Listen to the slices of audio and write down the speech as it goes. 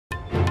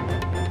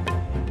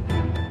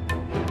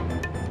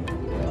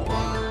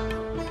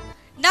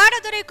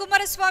ಮುಖ್ಯಮಂತ್ರಿಯಾದರೆ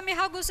ಕುಮಾರಸ್ವಾಮಿ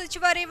ಹಾಗೂ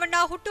ಸಚಿವ ರೇವಣ್ಣ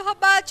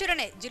ಹುಟ್ಟುಹಬ್ಬ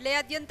ಆಚರಣೆ.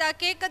 ಜಿಲ್ಲೆಯಾದ್ಯಂತ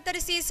ಕೇಕ್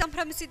ಕತ್ತರಿಸಿ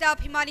ಸಂಭ್ರಮಿಸಿದ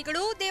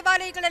ಅಭಿಮಾನಿಗಳು.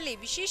 ದೇವಾಲಯಗಳಲ್ಲಿ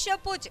ವಿಶೇಷ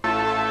ಪೂಜೆ.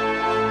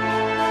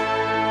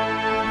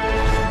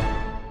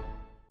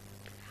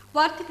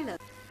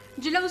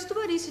 ಜಿಲ್ಲಾ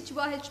ಉಸ್ತುವಾರಿ ಸಚಿವ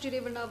ಎಚ್ ಡಿ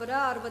ರೇವಣ್ಣ ಅವರ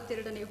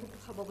 62ನೇ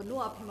ಹುಟ್ಟುಹಬ್ಬವನ್ನು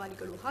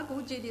ಅಭಿಮಾನಿಗಳು ಹಾಗೂ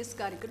ಜೆಡಿಎಸ್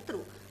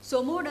ಕಾರ್ಯಕರ್ತರು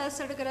ಸೋಮೋಡ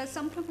ಸಡಗರ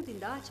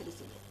ಸಂಭ್ರಮದಿಂದ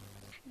ಆಚರಿಸಿದರು.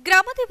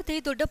 ಗ್ರಾಮದೇವತೆ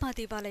ದೊಡ್ಡಮ್ಮ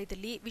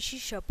ದೇವಾಲಯದಲ್ಲಿ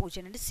ವಿಶೇಷ ಪೂಜೆ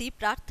ನಡೆಸಿ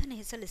ಪ್ರಾರ್ಥನೆ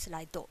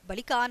ಸಲ್ಲಿಸಲಾಯಿತು.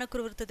 ಬಳಿಕ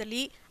ಆನಕರು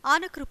ವೃತ್ತದಲ್ಲಿ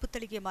ಆನಕರು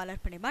ಪುತ್ಥಳಿಗೆ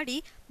ಮಾಲಾರ್ಪಣೆ ಮಾಡಿ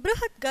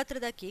ಬೃಹತ್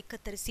ಗಾತ್ರದ ಕೇಕ್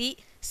ಕತ್ತರಿಸಿ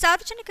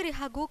ಸಾರ್ವಜನಿಕರಿಗೆ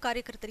ಹಾಗೂ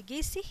ಕಾರ್ಯಕರ್ತರಿಗೆ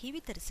ಸಿಹಿ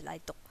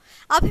ವಿತರಿಸಲಾಯಿತು.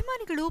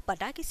 ಅಭಿಮಾನಿಗಳು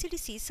ಪಟಾಕಿ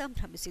ಸಿಡಿಸಿ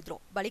ಸಂಭ್ರಮಿಸಿದರು.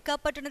 ಬಳಿಕ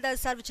ಪಟ್ಟಣದ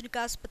ಸಾರ್ವಜನಿಕ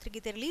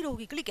ಆಸ್ಪತ್ರೆಗೆ ತೆರಳಿ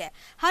ರೋಗಿಗಳಿಗೆ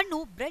ಹಣ್ಣು,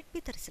 ಬ್ರೆಡ್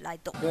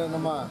ವಿತರಿಸಲಾಯಿತು.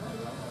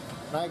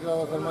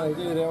 ನಾಯಕರಾದ ಸನ್ಮಾನ್ಯ ಎಚ್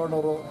ಡಿ ರೇವಣ್ಣ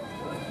ಅವರು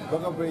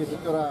ಲೋಕೋಪಯೋಗಿ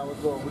ಸಚಿವರ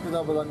ಒಂದು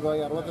ಹುಟ್ಟಿದಹಬ್ಬದ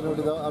ಅಂಗವಾಗಿ 62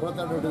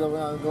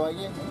 ಹುಟ್ಟಿದಹಬ್ಬದ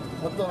ಅಂಗವಾಗಿ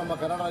ಮತ್ತು ನಮ್ಮ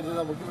ಕರ್ನಾಟಕ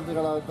ರಾಜ್ಯದ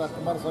ಮುಖ್ಯಮಂತ್ರಿಗಳಾದಂಥ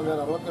ಕುಮಾರಸ್ವಾಮಿ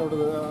ಅವರ 62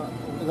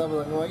 ಹುಟ್ಟಿದಹಬ್ಬದ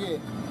ಅಂಗವಾಗಿ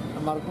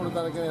ನಮ್ಮ ಅರಕೂರು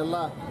ತಾಲೂಕಿನ ಎಲ್ಲ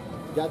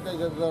ಜಾತ್ಯತೀತ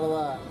ಜನತಾದಳದ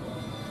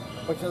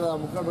ಪಕ್ಷದ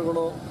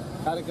ಮುಖಂಡರುಗಳು,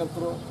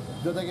 ಕಾರ್ಯಕರ್ತರು,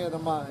 ಜೊತೆಗೆ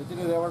ನಮ್ಮ ಎಚ್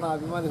ಡಿ ರೇವಣ್ಣ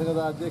ಅಭಿಮಾನಿ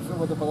ಸಂಘದ ಅಧ್ಯಕ್ಷರು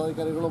ಮತ್ತು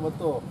ಪದಾಧಿಕಾರಿಗಳು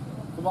ಮತ್ತು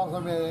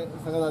ಕುಮಾರಸ್ವಾಮಿ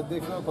ಸಂಘದ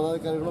ಅಧ್ಯಕ್ಷರು,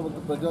 ಪದಾಧಿಕಾರಿಗಳು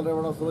ಮತ್ತು ಪ್ರಜ್ವಲ್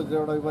ರೇವಣ್ಣ, ಸೂರಜ್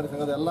ರೇವಣ್ಣ ಅಭಿಮಾನಿ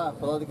ಸಂಘದ ಎಲ್ಲ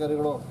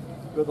ಪದಾಧಿಕಾರಿಗಳು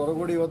ಇವತ್ತು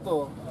ಹೊರಗೂಡಿ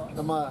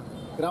ನಮ್ಮ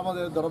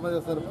ಗ್ರಾಮದೇವತೆ ದೊಡ್ಡಮ್ಮ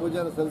ದೇವಸ್ಥಾನ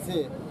ಪೂಜೆಯನ್ನು ಸಲ್ಲಿಸಿ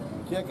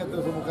ಕೇಕ್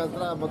ಕತ್ತರಿಸುವ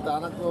ಮುಖಾಂತರ ಮತ್ತು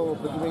ಆನಕ್ಕು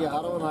ಪ್ರತಿಮೆಗೆ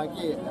ಹಾರವನ್ನು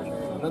ಹಾಕಿ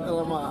ನಂತರ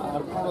ನಮ್ಮ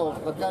ಅರ್ಕೂರು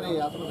ಸರ್ಕಾರಿ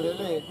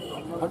ಆಸ್ಪತ್ರೆಯಲ್ಲಿ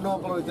ಹಣ್ಣು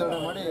ಹಂಪಲು ವಿತರಣೆ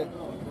ಮಾಡಿ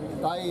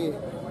ತಾಯಿ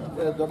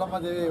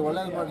ದೊಡ್ಡಮ್ಮ ದೇವಿ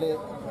ಒಳ್ಳೆಯದು ಮಾಡಲಿ.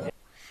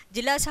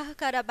 ಜಿಲ್ಲಾ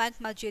ಸಹಕಾರ ಬ್ಯಾಂಕ್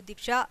ಮಾಜಿ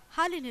ಅಧ್ಯಕ್ಷ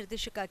ಹಾಲಿ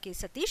ನಿರ್ದೇಶಕ ಕೆ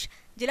ಸತೀಶ್,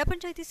 ಜಿಲ್ಲಾ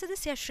ಪಂಚಾಯಿತಿ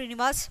ಸದಸ್ಯ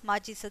ಶ್ರೀನಿವಾಸ್,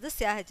 ಮಾಜಿ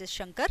ಸದಸ್ಯ ಎಚ್ ಎಸ್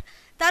ಶಂಕರ್,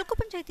 ತಾಲೂಕು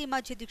ಪಂಚಾಯಿತಿ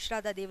ಮಾಜಿ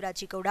ಅಧ್ಯಕ್ಷರಾದ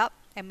ದೇವರಾಜೇಗೌಡ,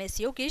 ಎಂಎಸ್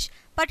ಯೋಗೇಶ್,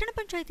 ಪಟ್ಟಣ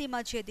ಪಂಚಾಯಿತಿ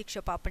ಮಾಜಿ ಅಧ್ಯಕ್ಷ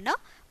ಪಾಪಣ್ಣ,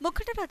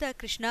 ಮುಖಂಡರಾದ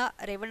ಕೃಷ್ಣ,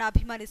 ರೇವಣ್ಣ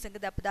ಅಭಿಮಾನಿ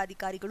ಸಂಘದ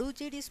ಪದಾಧಿಕಾರಿಗಳು,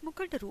 ಜೆಡಿಎಸ್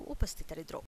ಮುಖಂಡರು ಉಪಸ್ಥಿತರಿದ್ದರು.